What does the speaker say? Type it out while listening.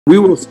We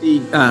will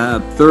see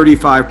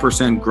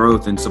 35%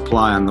 growth in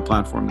supply on the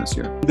platform this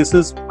year. This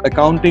is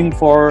accounting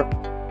for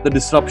the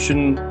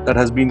disruption that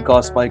has been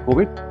caused by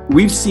COVID.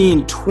 We've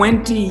seen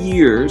 20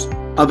 years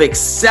of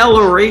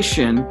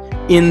acceleration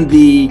in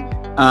the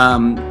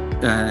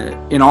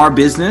in our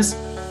business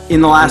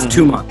in the last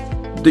 2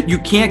 months. That you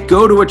can't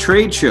go to a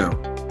trade show,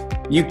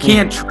 you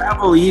can't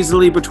travel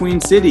easily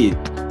between cities,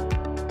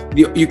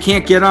 you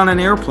can't get on an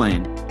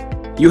airplane.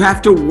 You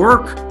have to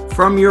work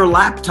from your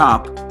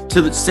laptop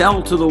to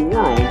sell to the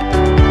world.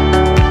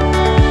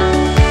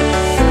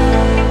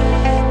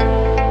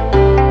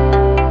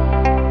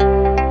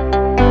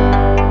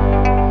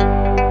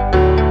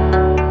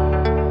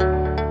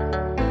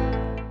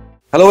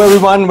 Hello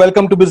everyone,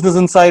 welcome to Business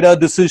Insider.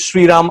 This is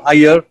Sriram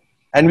Iyer,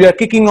 and we are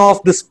kicking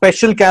off this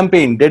special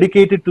campaign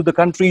dedicated to the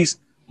country's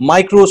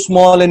micro,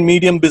 small and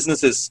medium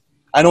businesses.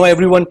 I know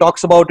everyone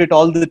talks about it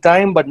all the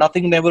time, but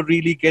nothing never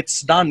really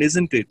gets done,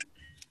 isn't it?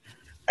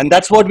 And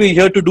that's what we're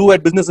here to do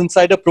at Business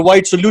Insider,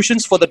 provide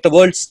solutions for the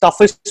world's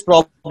toughest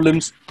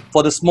problems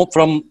for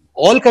from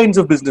all kinds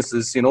of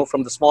businesses,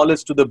 from the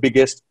smallest to the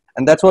biggest.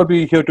 And that's what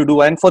we're here to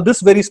do. And for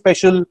this very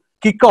special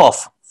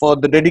kickoff for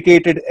the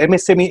dedicated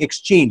MSME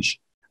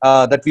exchange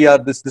that we are,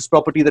 this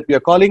property that we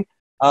are calling,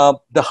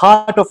 the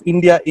Heart of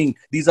India Inc.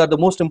 These are the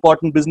most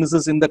important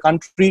businesses in the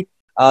country.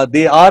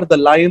 They are the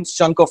lion's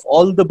chunk of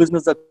all the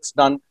business that's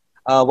done.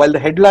 While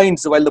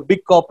the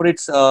big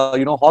corporates,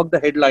 hog the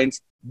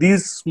headlines,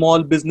 these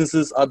small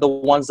businesses are the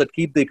ones that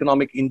keep the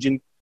economic engine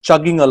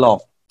chugging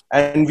along.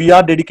 And we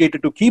are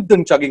dedicated to keep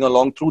them chugging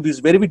along through these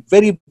very,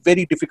 very,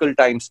 very difficult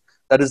times.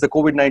 That is the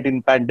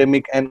COVID-19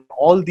 pandemic and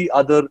all the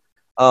other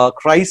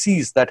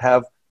crises that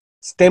have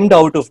stemmed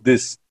out of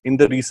this in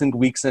the recent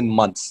weeks and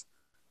months.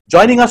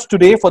 Joining us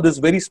today for this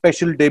very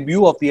special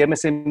debut of the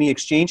MSME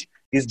Exchange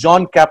is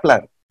John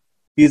Caplan.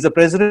 He is the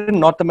president,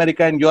 North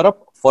America and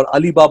Europe for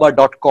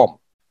Alibaba.com,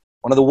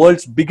 one of the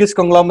world's biggest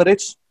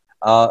conglomerates,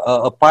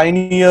 a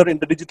pioneer in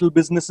the digital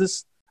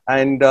businesses,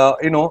 and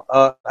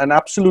an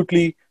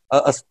absolutely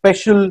a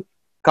special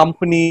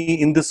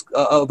company in this,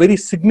 a very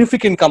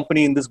significant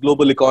company in this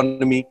global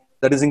economy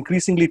that is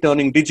increasingly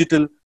turning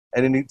digital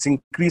and it's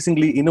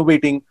increasingly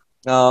innovating.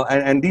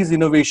 And these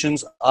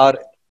innovations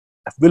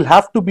will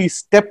have to be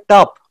stepped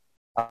up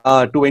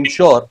to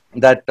ensure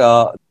that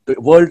the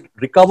world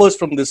recovers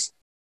from this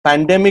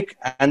pandemic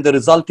and the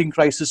resulting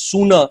crisis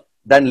sooner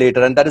than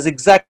later. And that is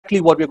exactly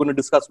what we're going to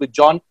discuss with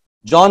John.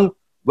 John,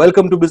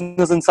 welcome to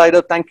Business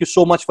Insider. Thank you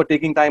so much for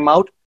taking time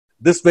out.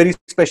 This very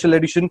special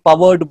edition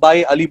powered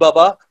by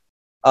Alibaba.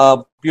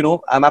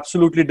 I'm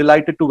absolutely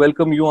delighted to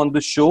welcome you on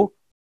this show.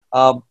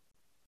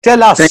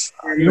 Tell us,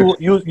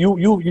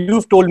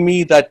 you've told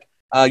me that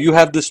you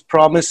have this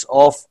promise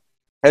of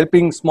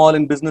helping small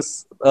and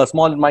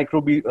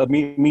micro,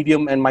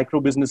 medium and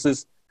micro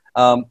businesses,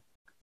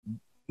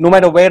 no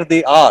matter where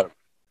they are,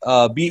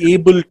 be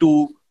able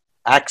to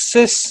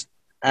access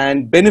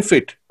and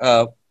benefit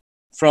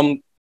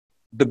from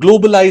the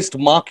globalized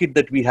market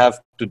that we have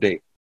today.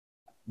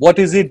 What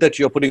is it that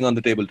you're putting on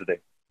the table today?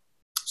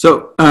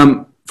 So,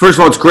 first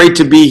of all, it's great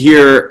to be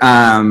here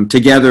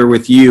together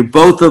with you,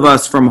 both of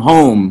us from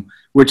home,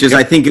 which is,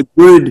 I think, a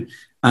good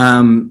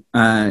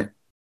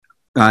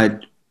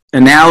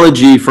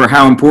analogy for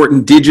how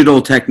important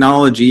digital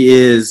technology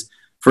is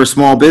for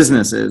small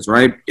businesses,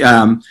 right?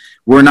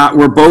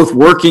 We're both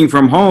working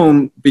from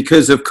home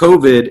because of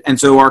COVID, and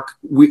so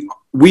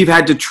we've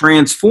had to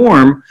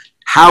transform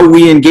how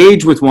we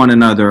engage with one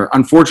another.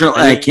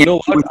 Unfortunately, I can't. You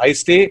know what? I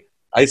stay.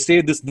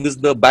 This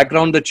the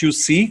background that you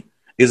see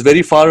is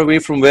very far away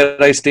from where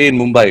I stay in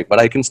Mumbai, but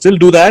I can still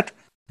do that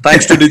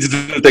thanks to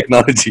digital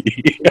technology.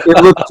 It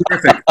looks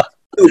terrific.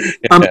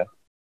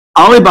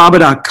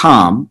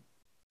 Alibaba.com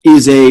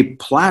is a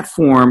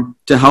platform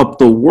to help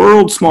the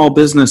world's small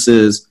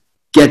businesses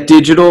get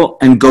digital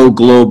and go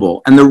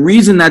global. And the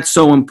reason that's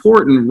so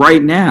important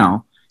right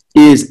now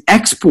is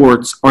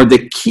exports are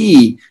the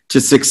key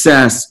to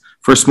success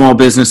for small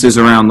businesses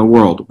around the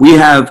world. We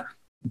have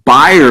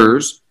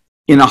buyers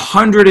in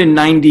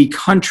 190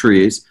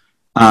 countries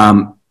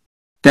that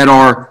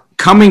are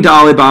coming to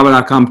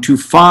Alibaba.com to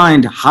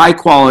find high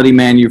quality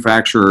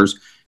manufacturers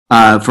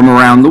from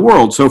around the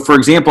world. So for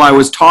example, I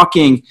was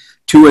talking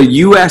to a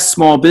US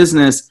small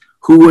business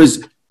who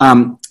was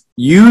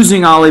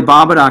using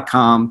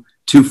Alibaba.com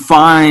to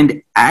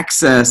find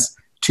access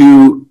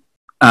to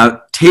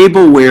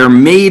tableware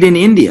made in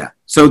India.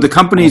 So the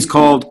company is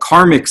called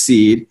Karmic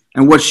Seed,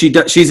 and what she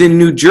does, she's in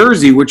New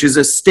Jersey, which is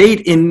a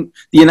state in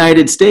the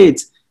United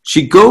States.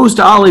 She goes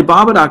to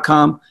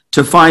Alibaba.com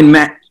to find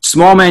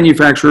small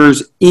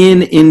manufacturers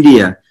in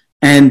India.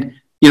 And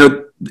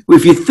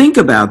if you think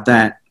about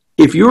that,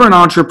 if you're an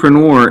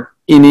entrepreneur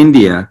in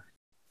India,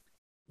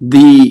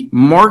 the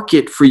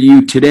market for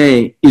you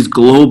today is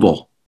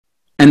global.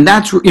 And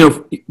that's,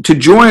 to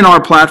join our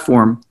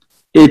platform,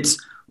 it's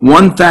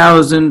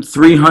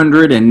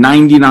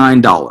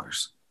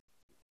 $1,399.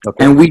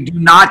 Okay. And we do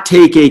not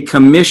take a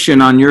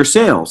commission on your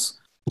sales.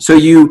 So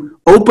you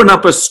open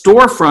up a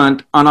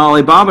storefront on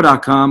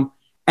Alibaba.com,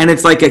 and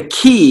it's like a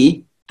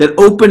key that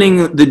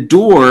opening the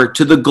door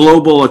to the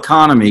global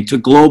economy, to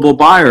global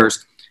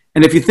buyers.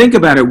 And if you think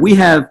about it, we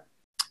have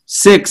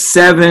 6,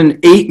 7,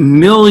 8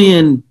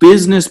 million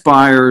business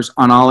buyers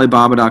on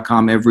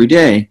Alibaba.com every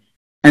day.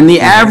 And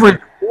the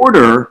average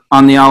order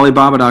on the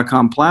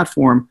Alibaba.com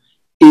platform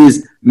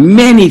is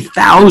many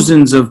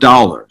thousands of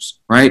dollars,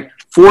 right?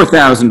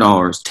 $4,000,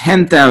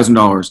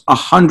 $10,000,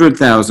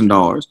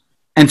 $100,000.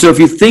 And so if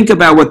you think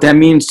about what that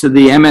means to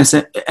the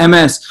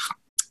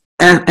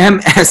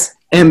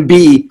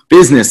MSMB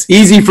business,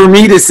 easy for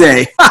me to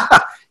say,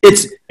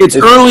 it's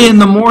early in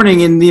the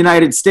morning in the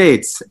United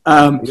States.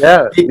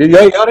 You're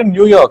in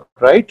New York,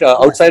 right?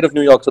 Outside of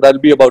New York, so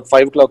that'll be about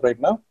 5 o'clock right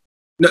now.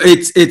 No,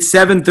 it's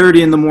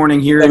 7:30 in the morning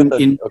here in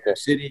New okay. York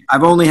City.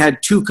 I've only had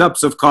 2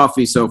 cups of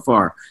coffee so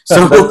far,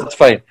 so that's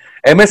fine.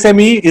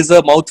 MSME is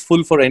a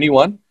mouthful for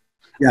anyone,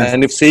 and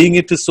if saying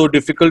it is so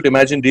difficult,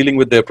 imagine dealing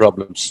with their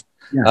problems.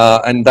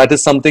 And that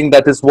is something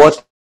that is what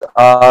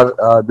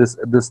our this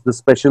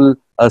special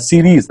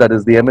series, that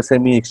is the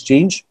MSME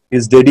Exchange,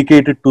 is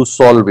dedicated to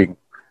solving.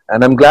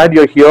 And I'm glad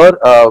you're here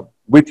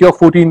with your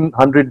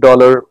 $1,400,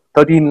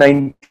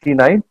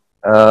 $1,399.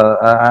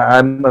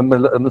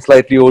 I'm a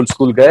slightly old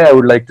school guy. I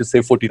would like to say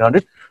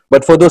 $1,400.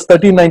 But for those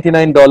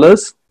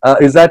 $1,399,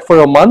 is that for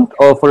a month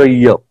or for a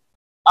year?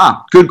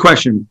 Good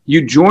question. You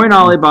join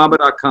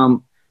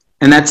Alibaba.com,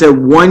 and that's a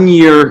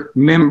 1-year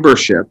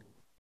membership.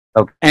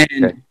 Okay.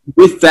 And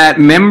with that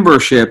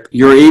membership,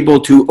 you're able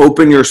to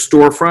open your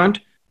storefront,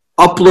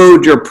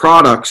 upload your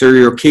products or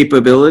your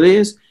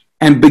capabilities,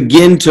 and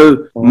begin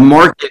to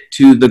market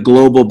to the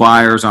global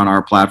buyers on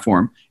our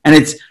platform. And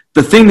it's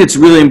the thing that's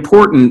really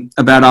important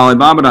about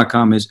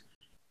Alibaba.com is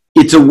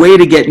it's a way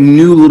to get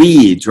new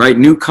leads, right?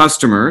 New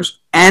customers,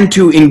 and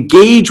to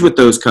engage with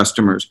those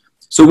customers.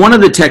 So one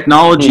of the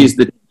technologies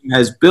that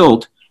has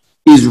built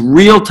is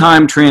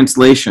real-time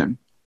translation.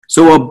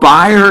 So a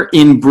buyer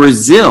in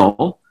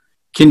Brazil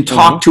can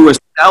talk to a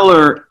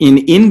seller in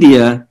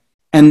India,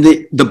 and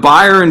the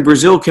buyer in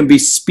Brazil can be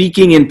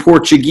speaking in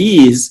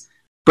Portuguese,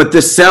 but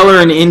the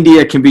seller in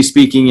India can be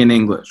speaking in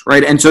English,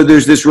 right? And so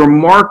there's this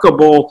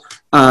remarkable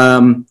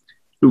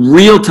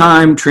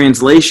real-time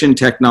translation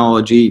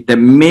technology that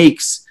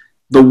makes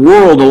the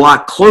world a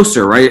lot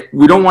closer, right?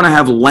 We don't want to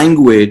have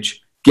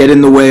language get in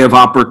the way of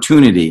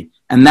opportunity.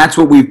 And that's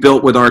what we've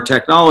built with our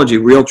technology: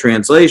 real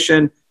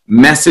translation,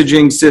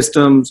 messaging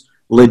systems,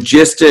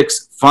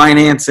 logistics,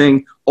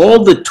 financing,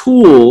 all the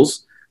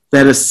tools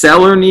that a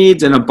seller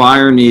needs and a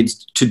buyer needs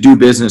to do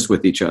business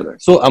with each other.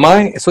 So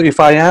if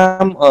I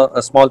am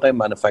a small time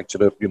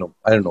manufacturer,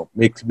 I don't know,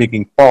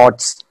 making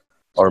pots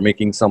or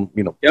making some,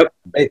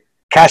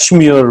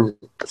 cashmere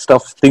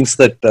stuff, things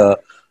that,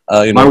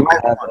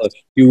 have a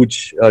huge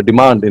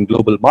demand in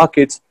global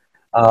markets.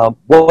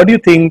 What do you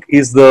think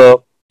is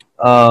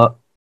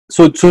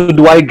so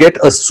do I get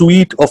a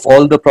suite of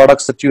all the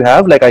products that you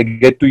have? Like I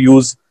get to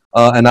use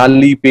an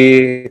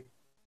Alipay,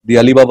 the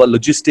Alibaba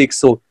logistics,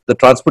 so the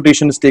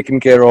transportation is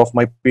taken care of,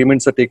 my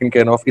payments are taken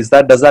care of. Does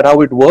that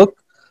how it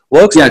works?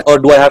 Yeah. Or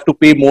do I have to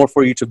pay more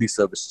for each of these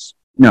services?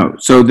 No.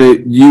 So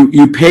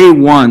you pay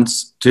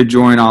once to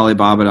join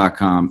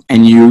Alibaba.com,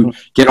 and you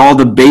get all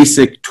the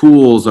basic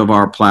tools of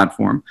our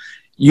platform.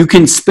 You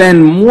can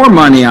spend more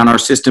money on our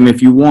system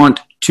if you want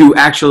to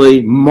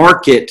actually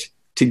market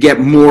to get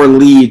more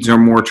leads or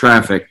more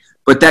traffic,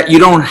 but that you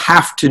don't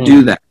have to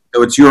do that.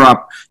 So it's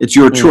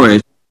your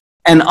choice.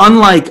 And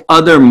unlike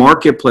other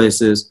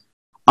marketplaces,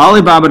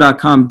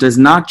 Alibaba.com does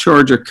not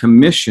charge a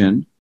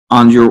commission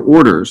on your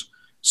orders.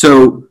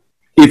 So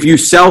if you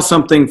sell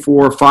something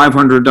for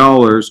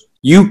 $500,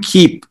 you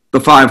keep the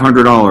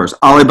 $500.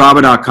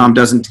 Alibaba.com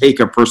doesn't take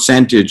a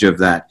percentage of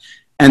that.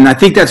 And I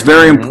think that's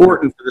very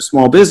important for the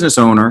small business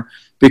owner,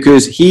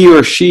 because he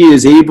or she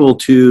is able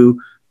to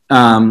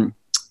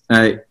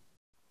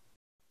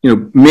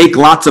make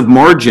lots of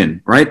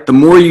margin, right? The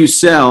more you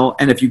sell,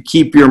 and if you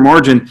keep your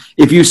margin,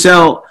 if you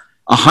sell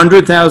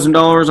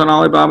 $100,000 on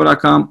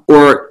Alibaba.com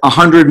or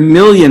 $100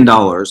 million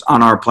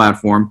on our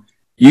platform,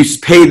 you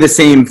pay the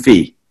same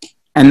fee.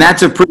 And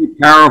that's a pretty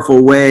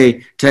powerful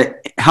way to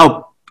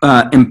help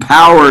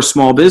empower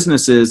small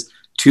businesses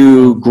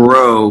to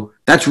grow.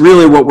 That's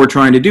really what we're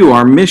trying to do.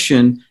 Our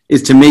mission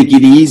is to make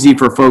it easy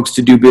for folks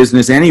to do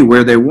business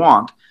anywhere they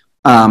want.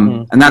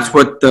 And that's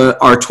what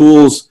our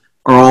tools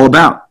are all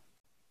about.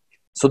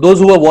 So those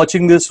who are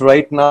watching this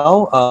right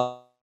now,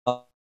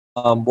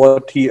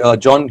 what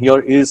John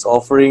here is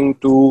offering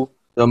to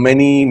the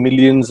many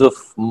millions of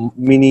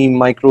mini,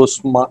 micro,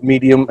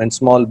 medium and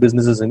small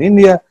businesses in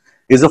India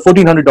is a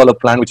 $1,400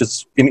 plan, which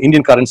is in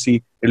Indian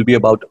currency, it'll be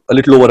about a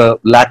little over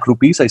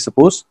 ₹1,00,000, I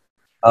suppose,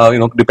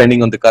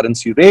 depending on the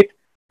currency rate.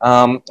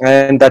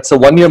 And that's a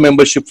 1-year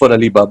membership for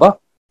Alibaba.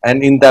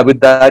 And with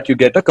that, you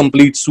get a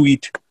complete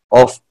suite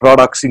of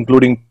products,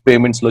 including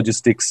payments,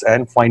 logistics,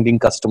 and finding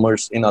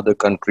customers in other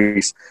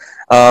countries.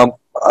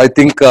 I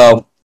think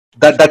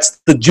that's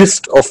the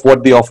gist of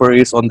what the offer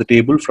is on the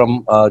table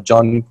from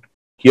John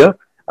here.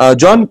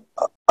 John,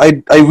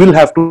 I will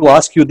have to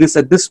ask you this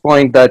at this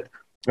point, that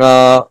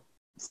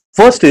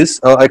first is,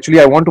 actually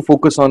I want to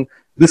focus on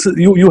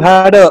You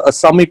had a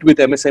summit with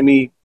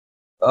MSME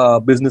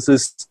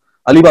businesses.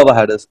 Alibaba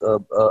had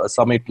a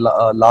summit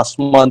last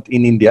month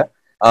in India,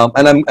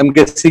 and I'm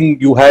guessing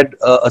you had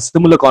a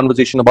similar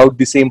conversation about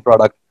the same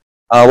product.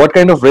 What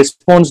kind of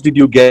response did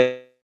you get?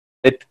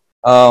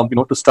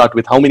 To start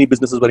with, how many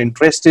businesses were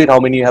interested? How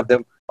many of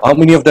them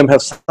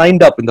have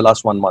signed up in the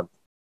last 1 month?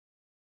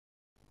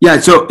 Yeah,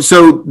 so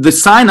the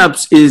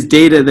signups is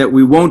data that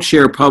we won't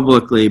share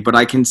publicly, but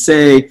I can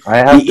say I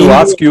have to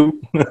ask you.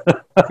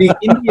 The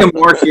India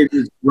market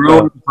is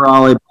growing for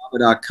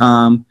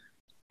Alibaba.com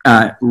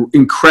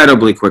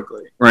incredibly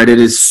quickly, right? It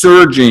is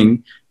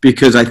surging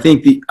because I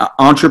think the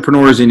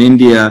entrepreneurs in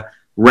India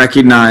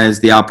recognize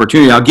the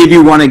opportunity. I'll give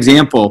you one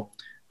example.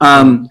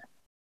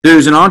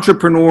 There's an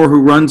entrepreneur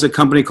who runs a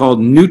company called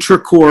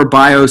NutriCore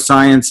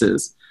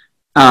Biosciences.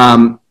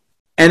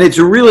 And it's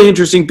a really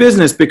interesting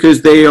business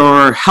because they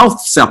are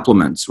health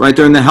supplements, right?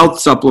 They're in the health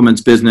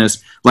supplements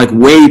business, like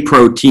whey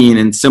protein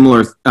and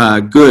similar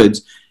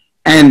goods.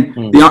 And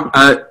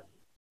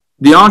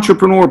the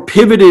entrepreneur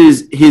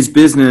pivoted his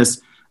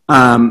business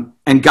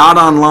and got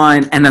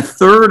online, and a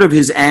third of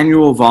his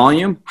annual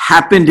volume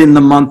happened in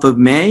the month of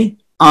May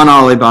on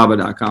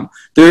Alibaba.com.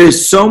 There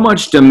is so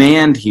much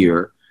demand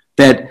here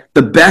that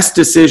the best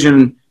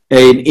decision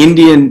an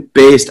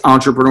Indian-based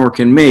entrepreneur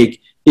can make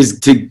is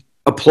to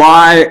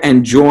apply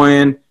and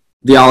join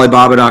the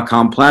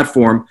Alibaba.com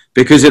platform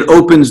because it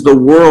opens the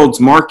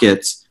world's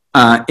markets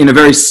in a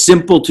very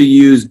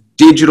simple-to-use,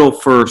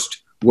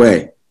 digital-first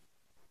way.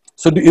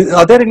 So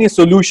are there any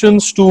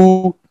solutions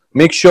to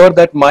make sure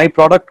that my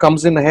product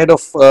comes in ahead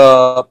of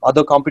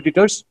other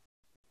competitors?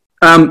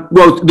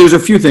 Well, there's a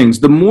few things.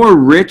 The more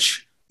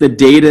rich the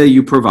data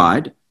you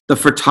provide, the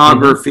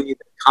photography,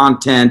 the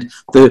content,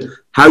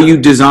 how you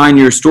design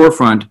your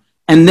storefront,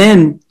 and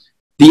then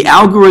the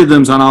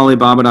algorithms on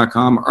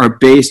Alibaba.com are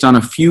based on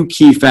a few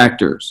key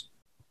factors.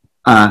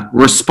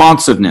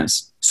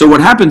 Responsiveness. So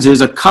what happens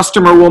is a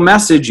customer will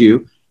message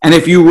you, and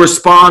if you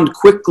respond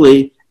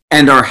quickly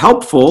and are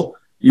helpful,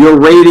 your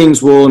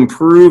ratings will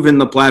improve in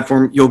the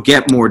platform. You'll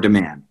get more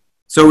demand.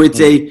 So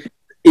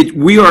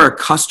we are a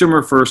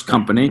customer-first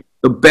company.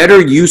 The better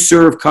you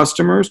serve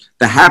customers,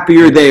 the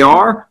happier they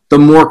are, the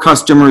more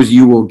customers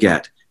you will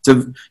get.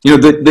 So,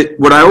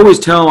 what I always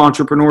tell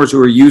entrepreneurs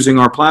who are using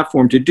our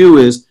platform to do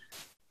is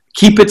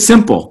keep it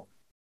simple.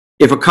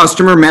 If a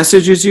customer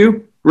messages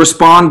you,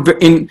 respond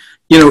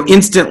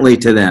instantly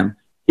to them.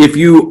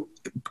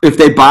 If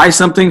they buy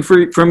something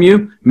from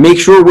you, make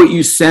sure what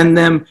you send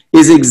them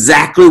is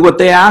exactly what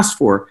they asked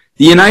for.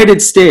 The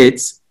United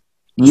States,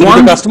 so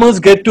the customers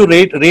get to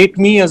rate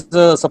me as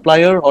a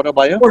supplier or a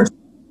buyer?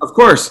 Of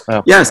course.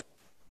 Yeah. Yes.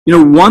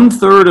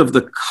 1/3 of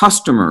the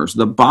customers,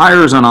 the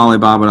buyers on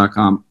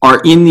Alibaba.com, are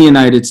in the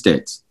United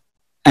States.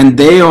 And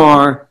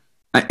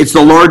it's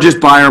the largest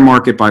buyer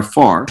market by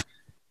far.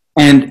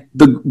 And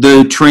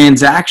the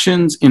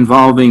transactions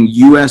involving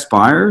U.S.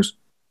 buyers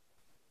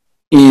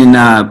in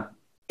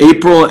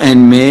April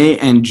and May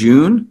and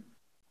June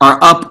are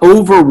up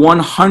over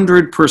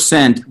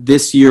 100%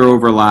 this year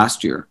over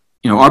last year.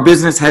 Our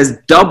business has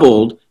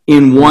doubled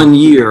in 1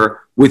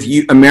 year with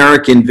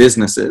American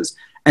businesses.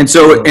 And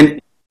so,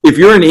 and if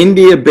you're an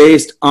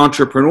India-based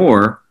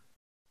entrepreneur,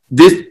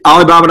 this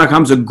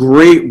Alibaba.com is a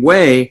great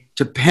way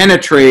to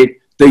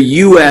penetrate the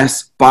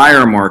U.S.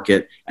 buyer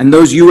market. And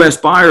those U.S.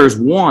 buyers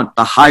want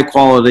the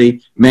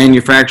high-quality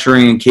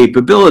manufacturing and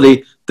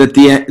capability that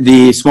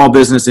the small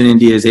business in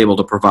India is able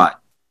to provide.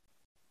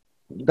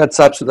 That's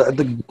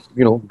absolutely,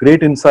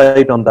 great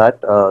insight on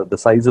that. The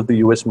size of the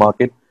U.S.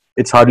 market,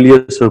 it's hardly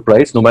a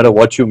surprise. No matter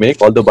what you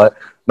make, all the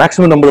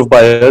maximum number of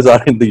buyers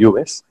are in the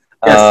U.S.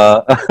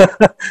 Yes.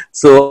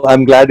 So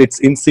I'm glad it's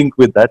in sync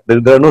with that.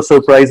 There are no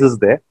surprises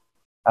there.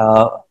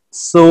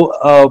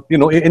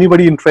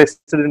 Anybody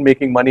interested in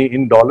making money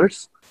in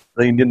dollars,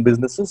 the Indian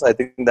businesses, I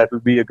think that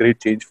will be a great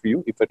change for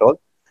you, if at all.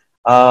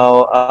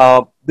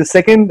 The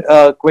second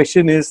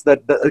question is that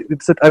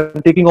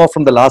I'm taking off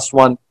from the last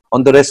one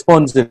on the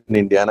response in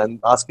India. And I'm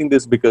asking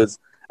this because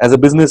as a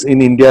business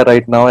in India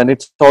right now, and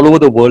it's all over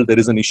the world, there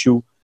is an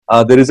issue.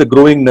 There is a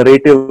growing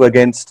narrative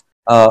against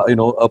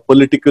a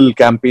political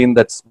campaign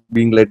that's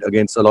being led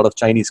against a lot of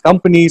Chinese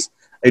companies.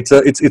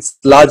 It's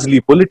largely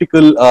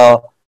political.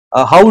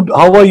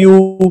 How are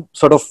you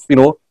sort of,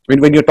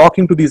 when you're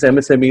talking to these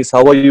MSMEs,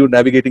 how are you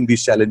navigating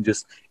these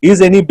challenges?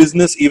 Is any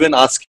business even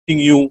asking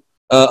you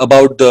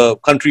about the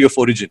country of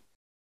origin?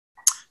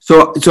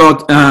 So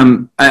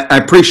I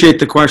appreciate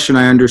the question.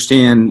 I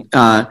understand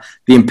the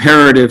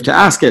imperative to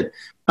ask it.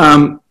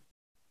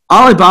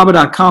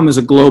 Alibaba.com is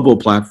a global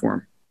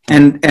platform.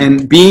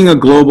 And being a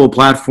global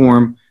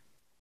platform,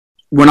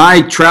 when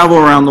I travel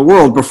around the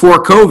world,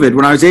 before COVID,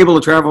 when I was able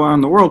to travel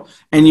around the world,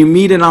 and you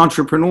meet an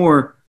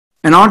entrepreneur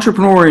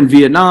in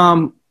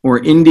Vietnam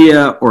or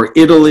India or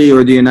Italy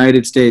or the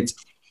United States,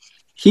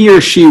 he or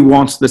she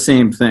wants the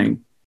same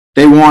thing.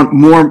 They want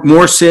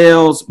more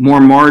sales, more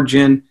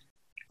margin,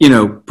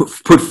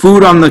 put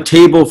food on the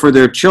table for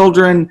their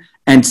children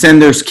and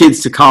send their kids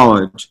to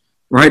college,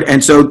 right?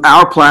 And so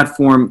our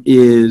platform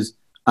is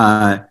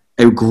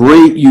a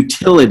great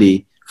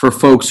utility for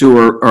folks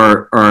who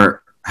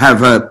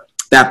have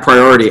that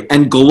priority.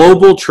 And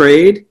global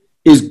trade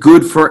is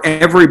good for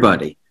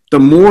everybody. The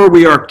more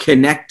we are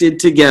connected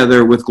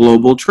together with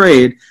global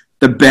trade,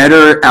 the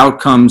better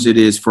outcomes it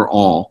is for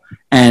all.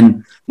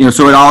 And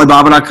so at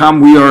Alibaba.com,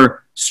 we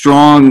are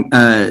strong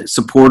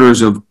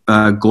supporters of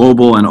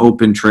global and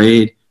open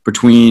trade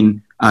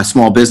between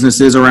small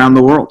businesses around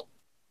the world.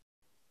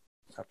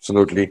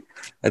 Absolutely.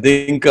 I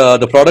think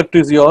the product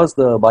is yours,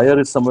 the buyer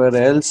is somewhere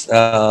else.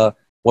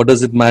 What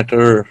does it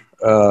matter?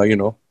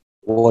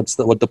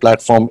 What the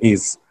platform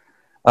is.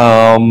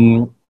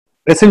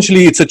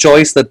 Essentially, it's a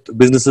choice that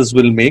businesses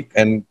will make,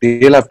 and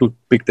they'll have to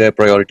pick their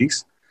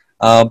priorities.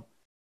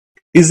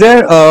 Is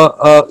there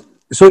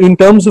so in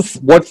terms of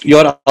what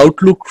your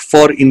outlook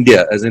for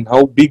India, as in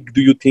how big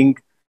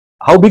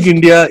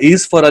India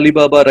is for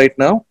Alibaba right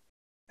now,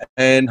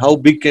 and how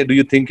big do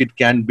you think it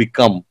can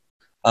become,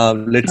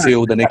 let's say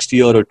over the next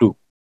year or two?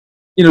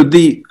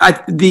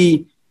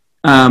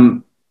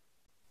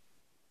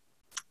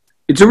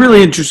 It's a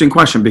really interesting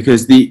question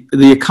because the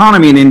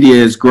economy in India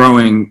is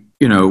growing,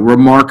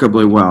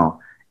 remarkably well.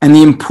 And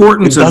the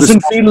importance of it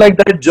doesn't feel like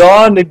that,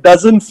 John. It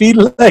doesn't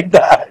feel like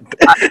that.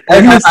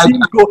 I do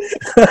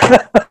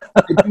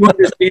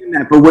understand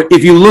that, but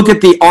if you look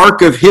at the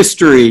arc of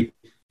history,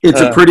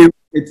 it's a pretty.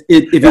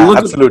 If you look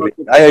absolutely,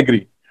 I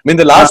agree. I mean,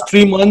 the last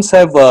 3 months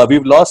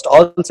we've lost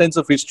all sense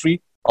of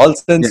history, all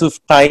sense of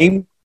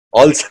time,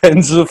 all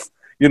sense of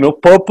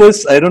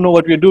purpose. I don't know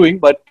what we're doing,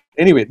 but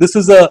anyway, this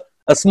is a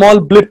small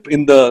blip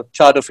in the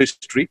chart of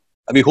history.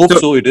 We hope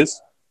so it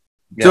is.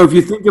 Yeah. So if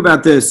you think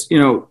about this,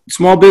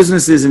 small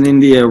businesses in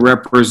India should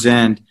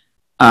represent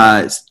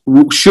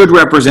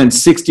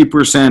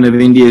 60% of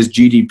India's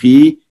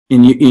GDP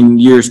in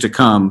years to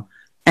come.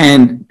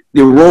 And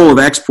the role of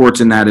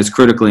exports in that is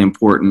critically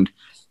important.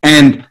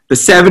 And the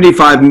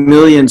 75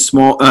 million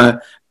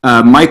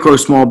micro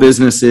small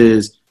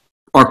businesses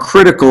are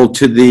critical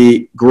to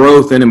the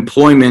growth and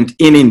employment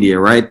in India,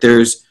 right?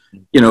 There's,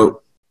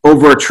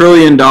 over $1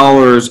 trillion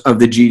of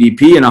the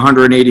GDP and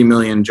 180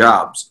 million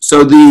jobs.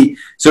 So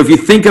if you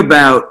think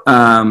about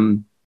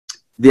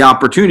the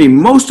opportunity,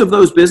 most of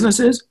those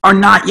businesses are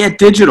not yet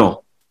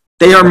digital.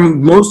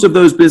 Most of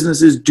those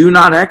businesses do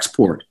not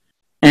export.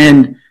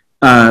 And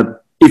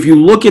if you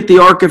look at the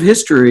arc of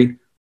history,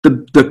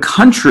 the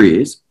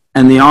countries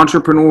and the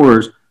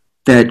entrepreneurs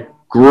that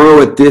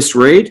grow at this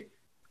rate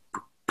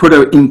put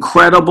an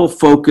incredible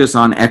focus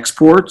on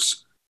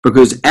exports,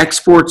 because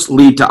exports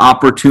lead to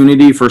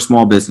opportunity for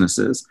small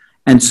businesses.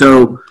 And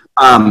so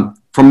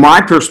from my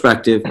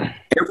perspective,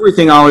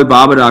 everything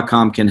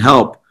Alibaba.com can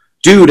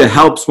do to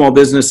help small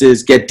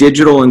businesses get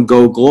digital and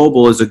go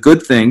global is a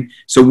good thing.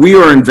 So we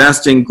are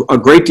investing a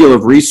great deal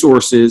of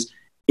resources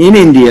in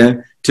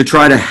India to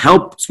try to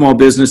help small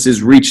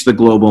businesses reach the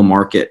global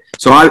market.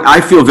 So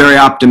I feel very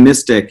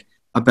optimistic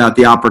about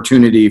the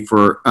opportunity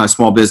for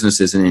small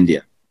businesses in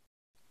India.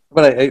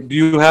 But do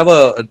you have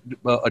a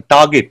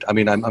target? I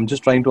mean, I'm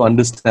just trying to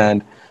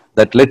understand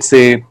that, let's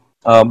say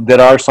there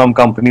are some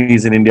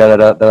companies in India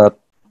that are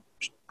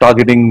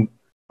targeting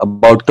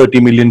about 30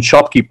 million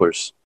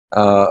shopkeepers.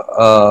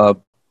 Are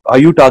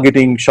you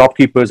targeting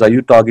shopkeepers? Are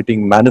you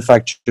targeting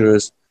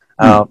manufacturers?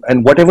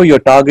 And whatever your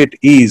target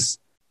is,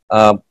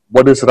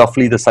 what is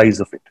roughly the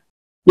size of it?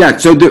 Yeah,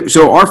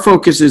 so our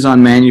focus is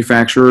on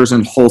manufacturers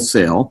and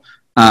wholesale.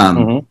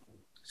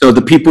 So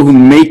the people who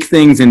make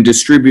things and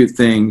distribute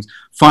things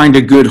find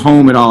a good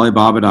home at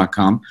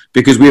Alibaba.com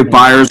because we have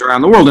buyers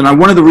around the world. And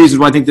one of the reasons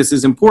why I think this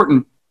is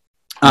important,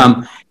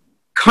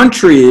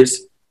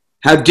 countries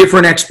have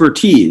different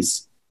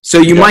expertise. So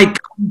you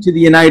might come to the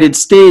United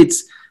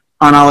States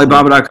on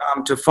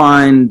Alibaba.com to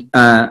find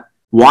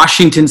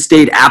Washington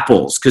State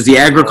apples because the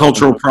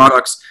agricultural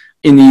products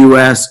in the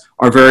U.S.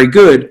 are very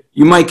good.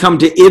 You might come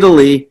to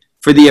Italy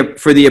for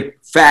the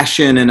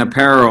fashion and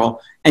apparel.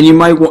 And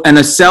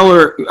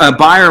a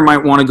buyer might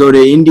want to go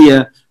to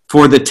India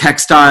for the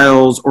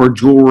textiles or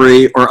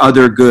jewelry or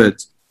other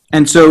goods.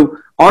 And so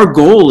our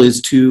goal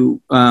is to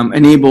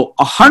enable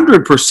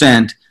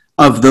 100%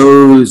 of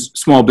those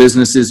small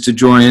businesses to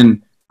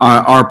join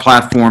our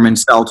platform and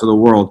sell to the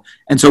world.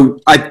 And so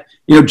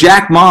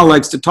Jack Ma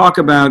likes to talk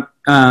about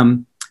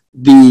to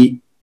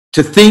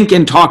think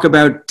and talk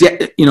about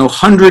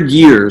 100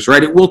 years,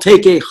 right? It will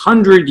take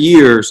 100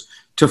 years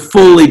to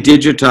fully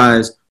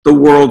digitize the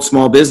world's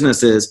small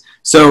businesses.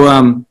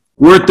 So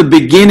we're at the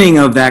beginning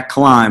of that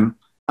climb.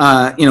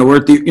 We're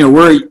at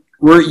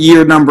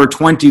year number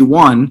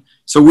 21.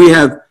 So we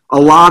have a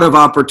lot of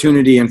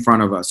opportunity in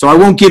front of us. So I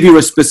won't give you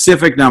a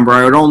specific number.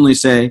 I would only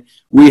say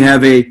we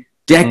have a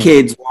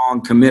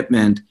decades-long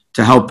commitment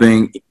to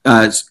helping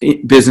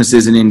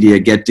businesses in India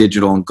get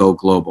digital and go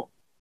global.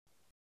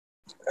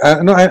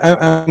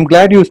 I'm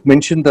glad you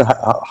mentioned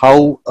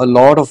how a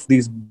lot of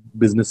these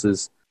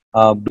businesses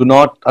are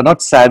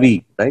not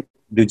savvy, right?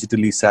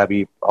 Digitally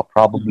savvy, or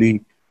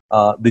probably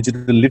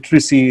digital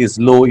literacy is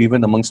low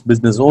even amongst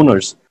business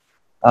owners.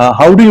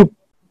 How do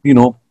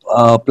you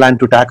plan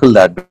to tackle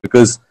that?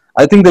 Because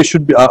I think there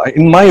should be,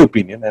 in my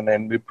opinion,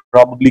 and we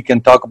probably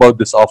can talk about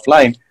this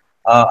offline.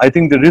 I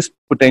think there is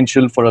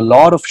potential for a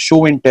lot of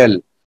show and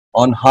tell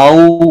on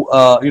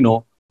how,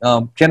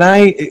 can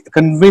I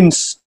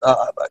convince,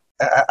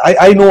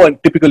 I know a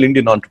typical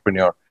Indian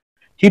entrepreneur.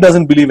 He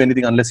doesn't believe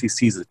anything unless he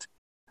sees it.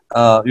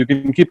 You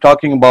can keep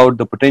talking about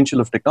the potential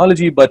of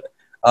technology, but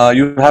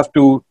you have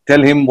to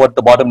tell him what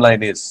the bottom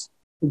line is.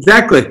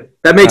 Exactly.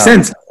 That makes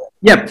sense.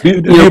 Yeah.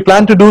 Do you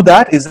plan to do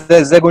that? Is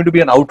there going to be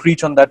an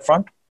outreach on that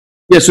front?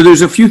 Yeah, so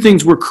there's a few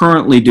things we're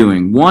currently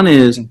doing. One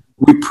is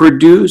we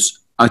produce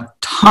a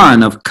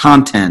ton of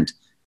content,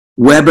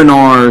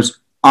 webinars,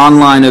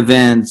 online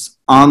events,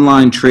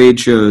 online trade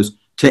shows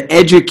to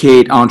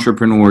educate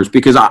entrepreneurs,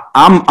 because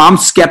I'm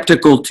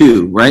skeptical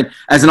too, right?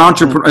 As an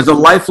entrepreneur, as a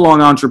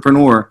lifelong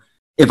entrepreneur,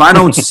 if I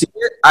don't see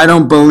it, I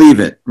don't believe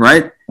it,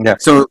 right? Yeah.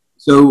 So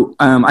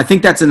I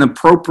think that's an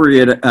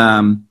appropriate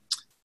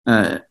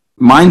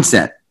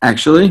mindset,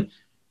 actually.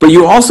 But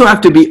you also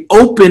have to be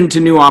open to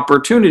new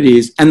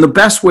opportunities. And the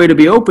best way to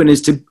be open is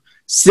to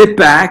sit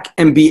back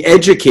and be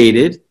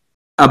educated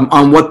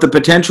on what the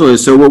potential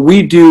is. So what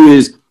we do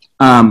is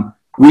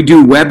we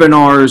do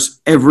webinars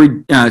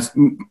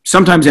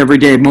sometimes every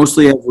day,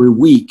 mostly every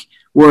week,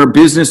 where a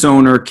business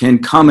owner can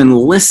come and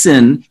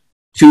listen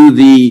to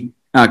the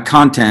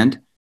content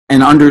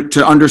and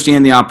to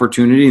understand the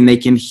opportunity, and they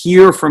can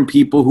hear from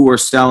people who are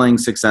selling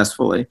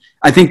successfully.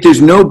 I think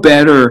there's no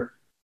better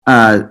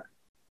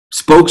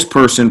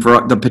spokesperson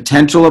for the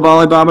potential of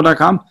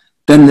Alibaba.com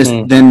than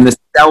the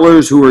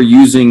sellers who are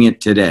using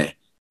it today.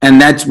 And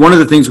that's one of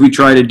the things we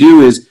try to do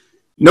is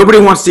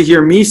nobody wants to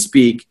hear me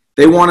speak.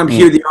 They want to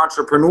hear the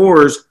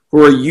entrepreneurs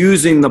who are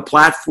using the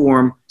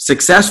platform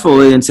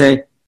successfully and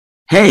say,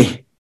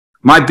 hey,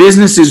 my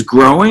business is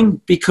growing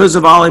because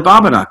of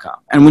Alibaba.com.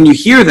 And when you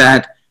hear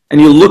that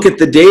and you look at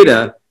the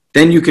data,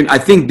 then you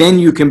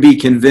can be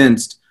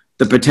convinced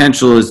the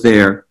potential is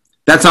there.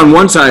 That's on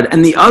one side.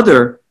 And the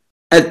other,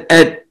 at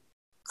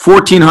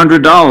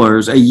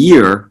 $1,400 a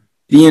year,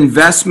 the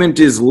investment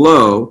is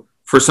low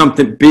for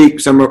something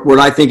big, what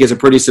I think is a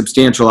pretty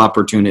substantial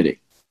opportunity.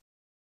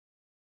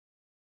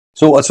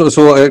 So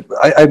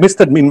I missed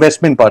that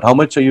investment part. How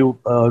much are you?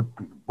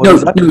 What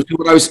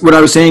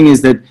I was saying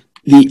is that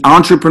the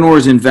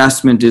entrepreneur's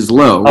investment is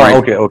low. Right?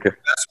 Okay.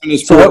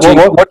 So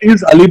what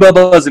is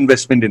Alibaba's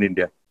investment in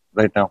India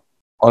right now?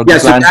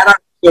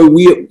 So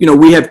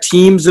we have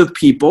teams of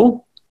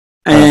people,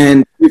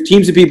 and we have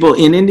teams of people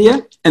in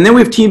India, and then we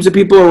have teams of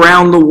people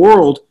around the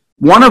world.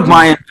 One of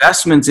my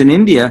investments in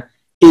India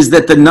is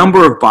that the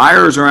number of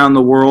buyers around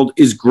the world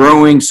is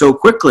growing so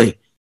quickly.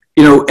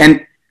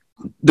 And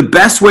the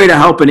best way to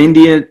help an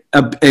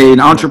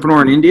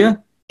entrepreneur in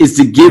India is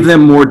to give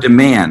them more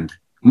demand,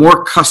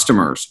 more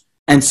customers.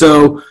 And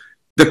so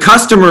the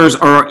customers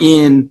are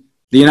in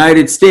the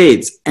United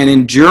States and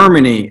in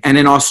Germany and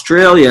in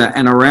Australia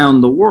and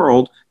around the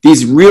world,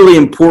 these really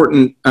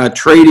important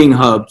trading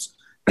hubs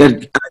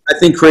that I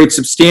think create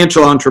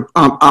substantial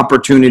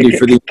opportunity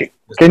for the.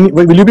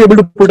 Will you be able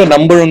to put a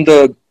number on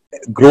the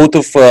growth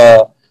of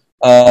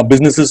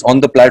businesses on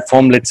the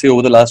platform, let's say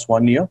over the last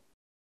 1 year?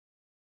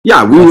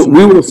 Yeah,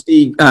 we will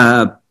see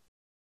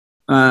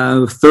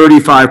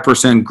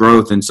 35%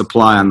 growth in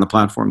supply on the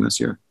platform this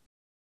year.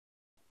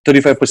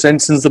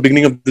 35% since the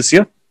beginning of this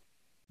year?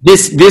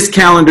 This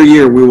calendar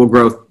year, we will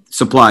grow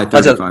supply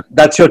 35%.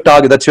 That's your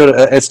target. That's your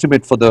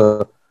estimate for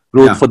the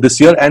growth for this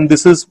year. And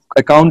this is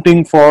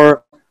accounting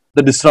for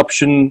the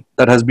disruption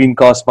that has been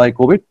caused by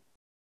COVID?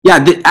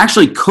 Yeah,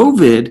 actually,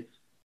 COVID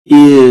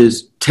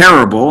is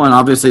terrible. And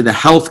obviously, the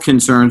health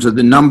concerns are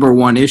the number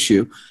one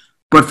issue.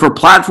 But for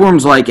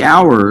platforms like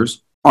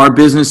ours, our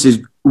businesses,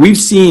 we've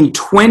seen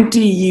 20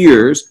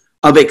 years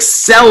of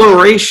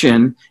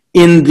acceleration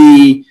in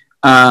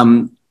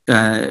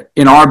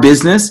in our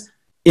business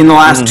in the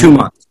last 2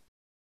 months,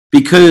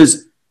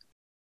 because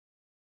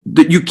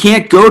you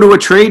can't go to a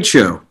trade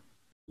show,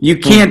 you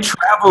can't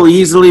travel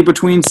easily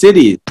between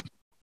cities,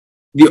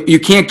 you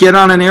can't get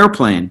on an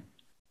airplane,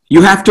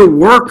 you have to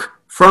work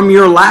from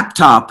your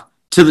laptop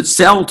to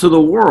sell to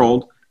the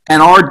world.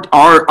 And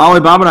our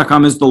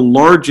Alibaba.com is the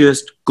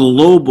largest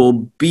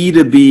global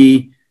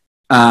B2B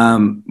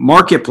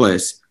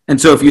marketplace.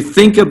 And so if you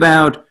think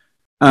about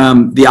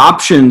the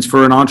options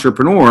for an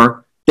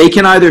entrepreneur, they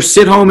can either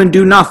sit home and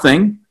do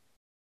nothing,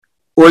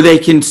 or they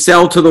can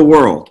sell to the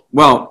world.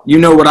 Well, you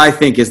know what I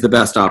think is the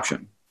best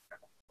option.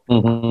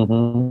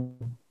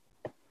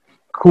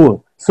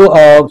 Cool. So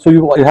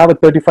you have a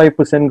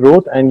 35%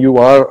 growth, and you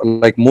are,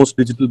 like most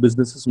digital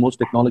businesses, most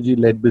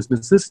technology-led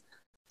businesses,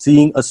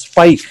 seeing a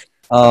spike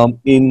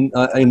in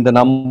the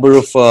number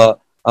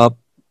of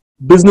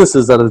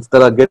businesses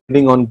that are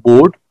getting on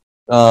board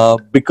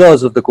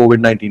because of the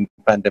COVID-19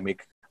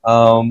 pandemic.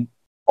 All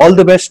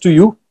the best to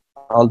you.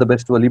 All the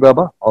best to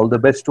Alibaba. All the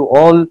best to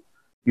all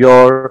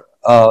your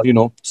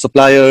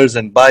suppliers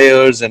and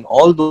buyers and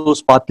all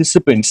those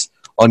participants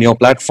on your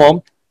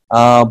platform.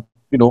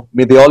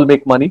 May they all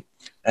make money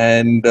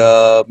and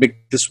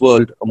make this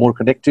world a more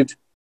connected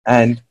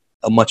and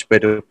a much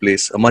better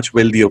place, a much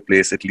wealthier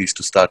place, at least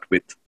to start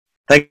with.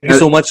 Thank you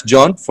so much,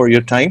 John, for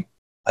your time.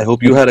 I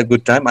hope you had a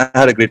good time. I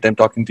had a great time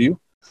talking to you.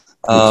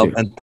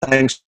 And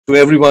thanks to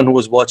everyone who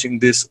was watching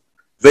this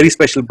very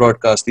special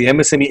broadcast, the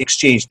MSME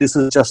Exchange. This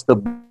is just the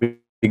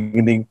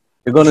beginning.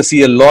 You're going to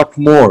see a lot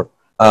more,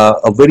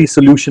 a very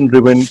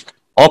solution-driven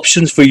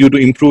options for you to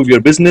improve your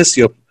business,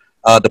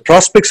 the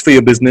prospects for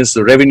your business,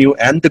 the revenue,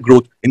 and the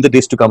growth in the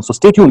days to come. So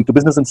stay tuned to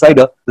Business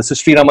Insider. This is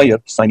Sriram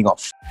Iyer signing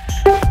off.